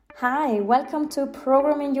Hi, welcome to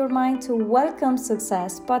Programming Your Mind to Welcome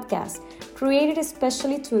Success podcast, created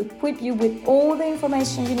especially to equip you with all the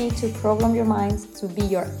information you need to program your mind to be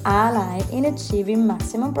your ally in achieving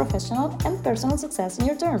maximum professional and personal success in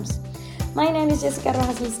your terms. My name is Jessica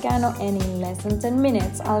Rojas Liscano, and in less than 10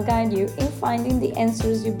 minutes, I'll guide you in finding the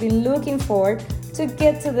answers you've been looking for to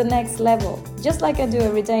get to the next level, just like I do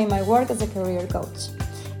every day in my work as a career coach.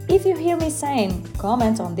 If you hear me saying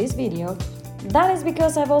comment on this video, that is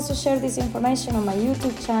because I've also shared this information on my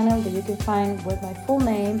YouTube channel that you can find with my full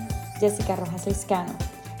name, Jessica Rojas Liscano.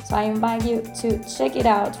 So I invite you to check it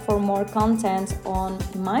out for more content on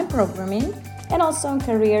mind programming and also on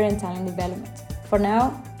career and talent development. For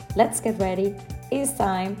now, let's get ready. It's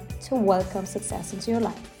time to welcome success into your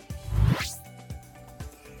life.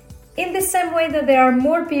 In the same way that there are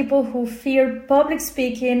more people who fear public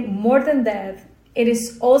speaking more than death, it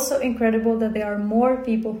is also incredible that there are more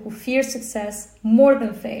people who fear success more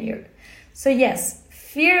than failure. So yes,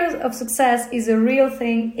 fear of success is a real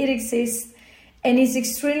thing, it exists, and it's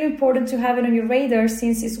extremely important to have it on your radar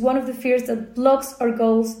since it's one of the fears that blocks our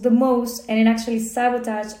goals the most and it actually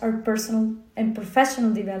sabotages our personal and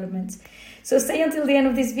professional development. So stay until the end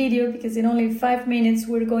of this video because in only 5 minutes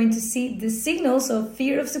we're going to see the signals of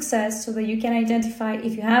fear of success so that you can identify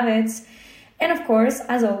if you have it. And of course,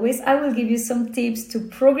 as always, I will give you some tips to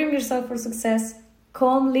program yourself for success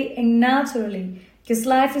calmly and naturally, because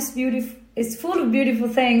life is beautiful, is full of beautiful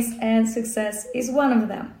things, and success is one of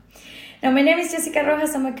them. Now, my name is Jessica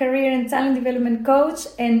Rojas. I'm a career and talent development coach,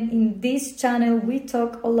 and in this channel, we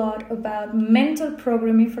talk a lot about mental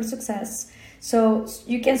programming for success. So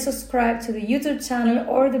you can subscribe to the YouTube channel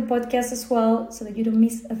or the podcast as well, so that you don't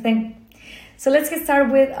miss a thing. So let's get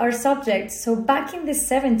started with our subject. So back in the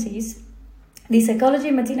 70s, the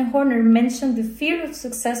psychologist Martina Horner mentioned the fear of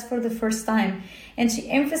success for the first time, and she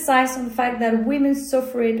emphasized on the fact that women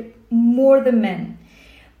suffer it more than men.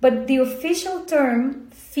 But the official term,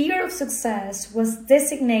 fear of success, was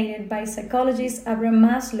designated by psychologist Abraham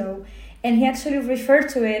Maslow, and he actually referred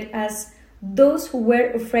to it as those who were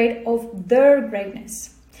afraid of their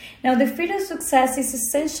greatness. Now, the fear of success is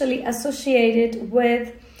essentially associated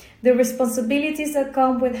with the responsibilities that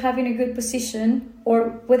come with having a good position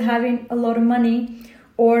or with having a lot of money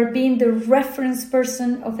or being the reference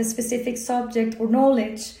person of a specific subject or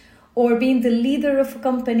knowledge or being the leader of a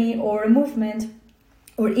company or a movement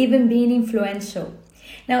or even being influential.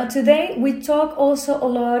 Now, today we talk also a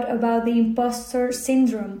lot about the imposter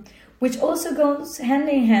syndrome, which also goes hand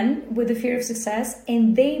in hand with the fear of success,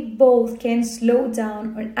 and they both can slow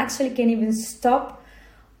down or actually can even stop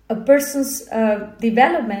a person's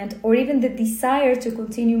development or even the desire to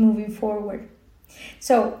continue moving forward.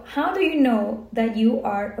 So how do you know that you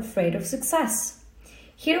are afraid of success?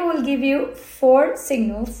 Here we'll give you 4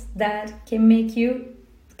 signals that can make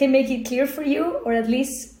it clear for you, or at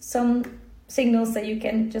least some signals that you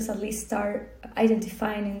can just at least start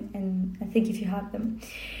identifying and think if you have them.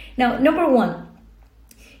 Now, number 1,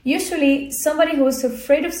 usually somebody who is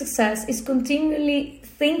afraid of success is continually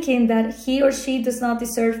thinking that he or she does not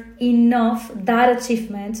deserve enough that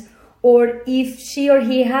achievement, or if she or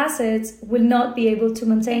he has it, will not be able to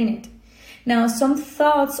maintain it. Now, some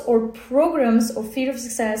thoughts or programs of fear of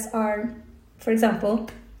success are, for example,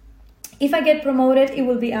 if I get promoted, it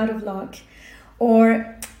will be out of luck.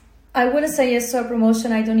 Or I wouldn't say yes to a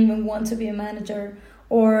promotion, I don't even want to be a manager.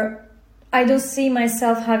 Or I don't see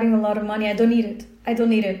myself having a lot of money, I don't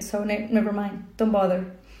need it, so never mind, don't bother.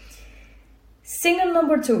 Signal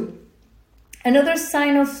number 2. Another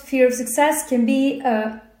sign of fear of success can be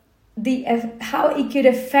how it could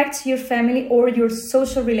affect your family or your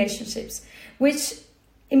social relationships, which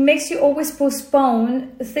it makes you always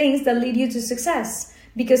postpone things that lead you to success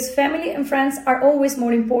because family and friends are always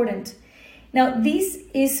more important. Now, this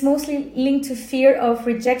is mostly linked to fear of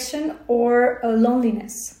rejection or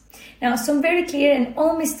loneliness. Now, some very clear and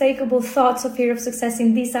unmistakable thoughts of fear of success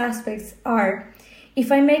in these aspects are: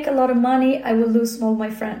 if I make a lot of money, I will lose all my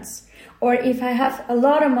friends. Or if I have a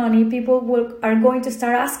lot of money, people are going to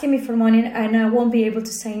start asking me for money and I won't be able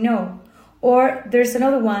to say no. Or there's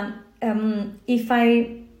another one, if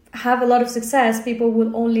I have a lot of success, people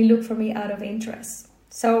will only look for me out of interest.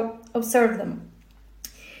 So observe them.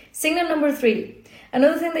 Signal number 3.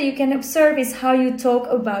 Another thing that you can observe is how you talk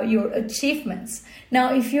about your achievements.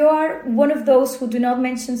 Now, if you are one of those who do not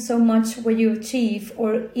mention so much what you achieve,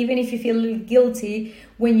 or even if you feel a little guilty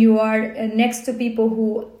when you are next to people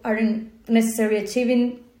who aren't necessarily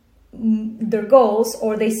achieving their goals,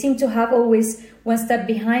 or they seem to have always one step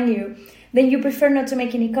behind you, then you prefer not to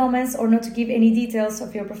make any comments or not to give any details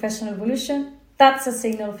of your professional evolution. That's a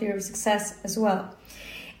signal of fear of success as well.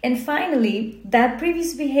 And finally, that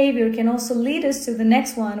previous behavior can also lead us to the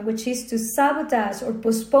next one, which is to sabotage or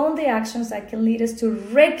postpone the actions that can lead us to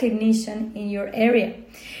recognition in your area.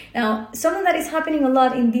 Now, something that is happening a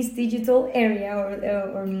lot in this digital area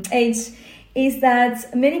or age is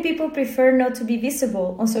that many people prefer not to be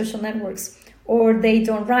visible on social networks, or they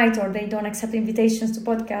don't write, or they don't accept invitations to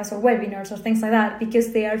podcasts or webinars or things like that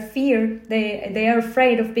because they are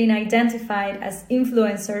afraid of being identified as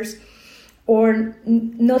influencers or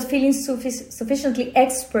not feeling sufficiently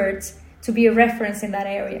expert to be a reference in that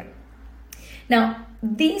area. Now,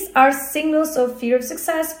 these are signals of fear of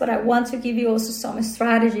success, but I want to give you also some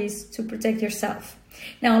strategies to protect yourself.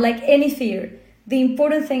 Now, like any fear, the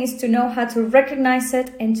important thing is to know how to recognize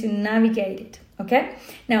it and to navigate it, okay?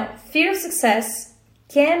 Now, fear of success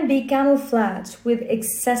can be camouflaged with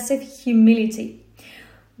excessive humility,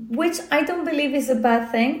 which I don't believe is a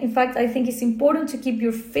bad thing. In fact, I think it's important to keep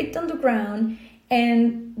your feet on the ground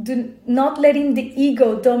and not letting the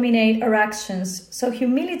ego dominate our actions. So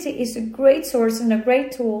humility is a great source and a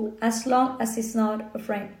great tool as long as it's not a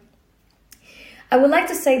frame. I would like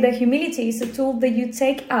to say that humility is a tool that you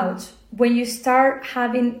take out when you start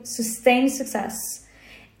having sustained success,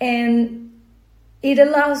 and it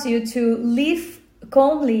allows you to live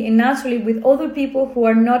calmly and naturally with other people who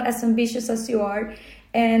are not as ambitious as you are,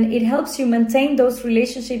 and it helps you maintain those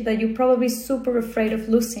relationships that you're probably super afraid of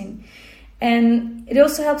losing. And it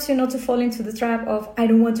also helps you not to fall into the trap of, I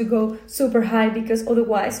don't want to go super high because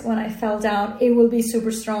otherwise when I fell down, it will be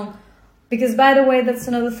super strong. Because by the way, that's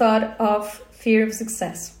another thought of fear of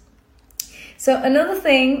success. So another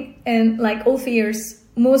thing, and like all fears,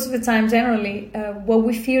 most of the time generally, what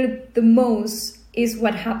we fear the most is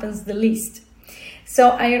what happens the least. So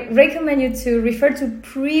I recommend you to refer to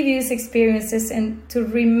previous experiences and to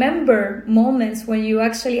remember moments when you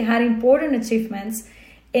actually had important achievements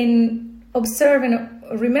and observe and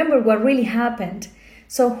remember what really happened.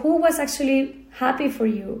 So who was actually happy for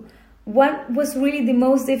you? What was really the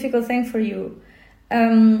most difficult thing for you?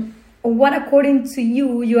 What, according to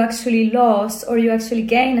you, you actually lost or you actually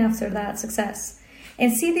gained after that success?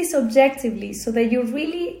 And see this objectively so that you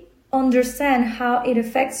really understand how it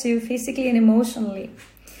affects you physically and emotionally.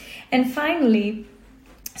 And finally,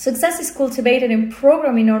 success is cultivated and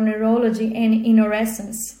programmed in our neurology and in our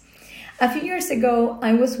essence. A few years ago,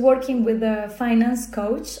 I was working with a finance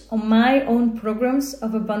coach on my own programs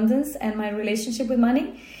of abundance and my relationship with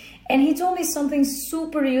money. And he told me something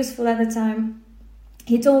super useful at the time.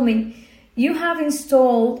 He told me, you have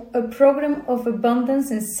installed a program of abundance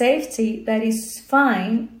and safety that is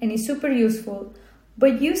fine and is super useful,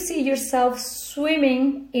 but you see yourself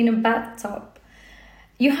swimming in a bathtub.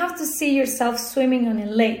 You have to see yourself swimming on a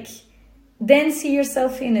lake, then see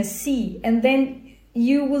yourself in a sea, and then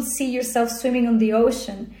you will see yourself swimming on the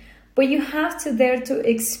ocean. But you have to dare to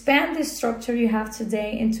expand the structure you have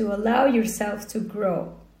today and to allow yourself to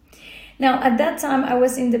grow. Now, at that time, I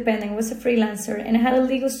was independent, I was a freelancer, and I had a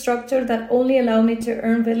legal structure that only allowed me to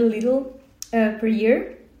earn very little per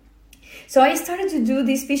year. So I started to do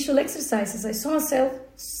these visual exercises. I saw myself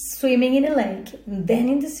swimming in a lake, and then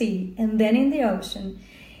in the sea, and then in the ocean.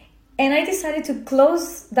 And I decided to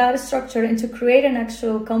close that structure and to create an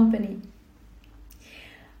actual company.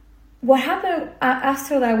 What happened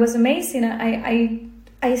after that was amazing.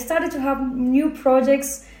 I started to have new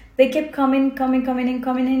projects. They kept coming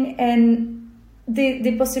in, and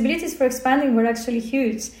the possibilities for expanding were actually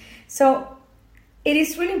huge. So it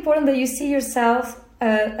is really important that you see yourself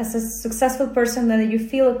as a successful person, that you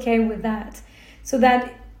feel okay with that, so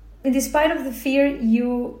that in despite of the fear,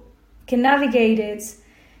 you can navigate it.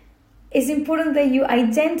 It's important that you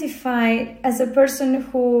identify as a person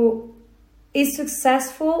who is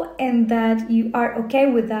successful and that you are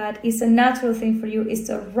okay with that. It's a natural thing for you. It's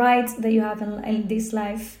the right that you have in this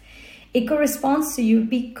life. It corresponds to you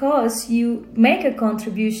because you make a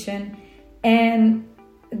contribution, and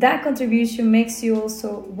that contribution makes you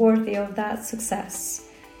also worthy of that success.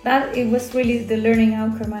 That it was really the learning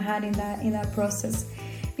outcome I had in that process.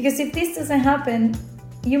 Because if this doesn't happen,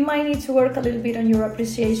 you might need to work a little bit on your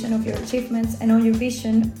appreciation of your achievements and on your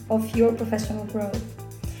vision of your professional growth.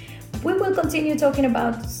 We will continue talking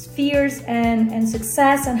about fears and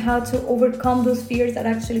success and how to overcome those fears that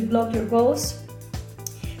actually block your goals.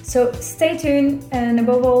 So stay tuned, and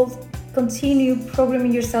above all, continue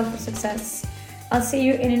programming yourself for success. I'll see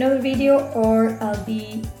you in another video, or I'll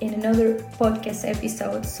be in another podcast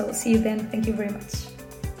episode. So see you then. Thank you very much.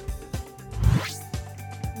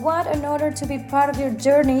 What an honor to be part of your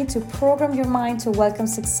journey to program your mind to welcome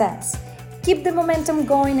success. Keep the momentum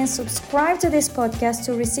going and subscribe to this podcast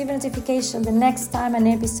to receive a notification the next time an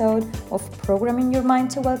episode of Programming Your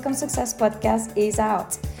Mind to Welcome Success podcast is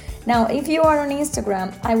out. Now, if you are on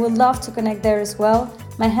Instagram, I would love to connect there as well.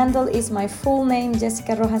 My handle is my full name,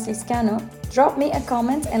 Jessica Rojas Lizcano. Drop me a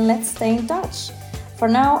comment and let's stay in touch. For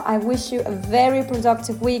now, I wish you a very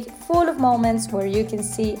productive week full of moments where you can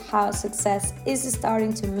see how success is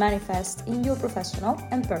starting to manifest in your professional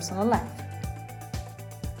and personal life.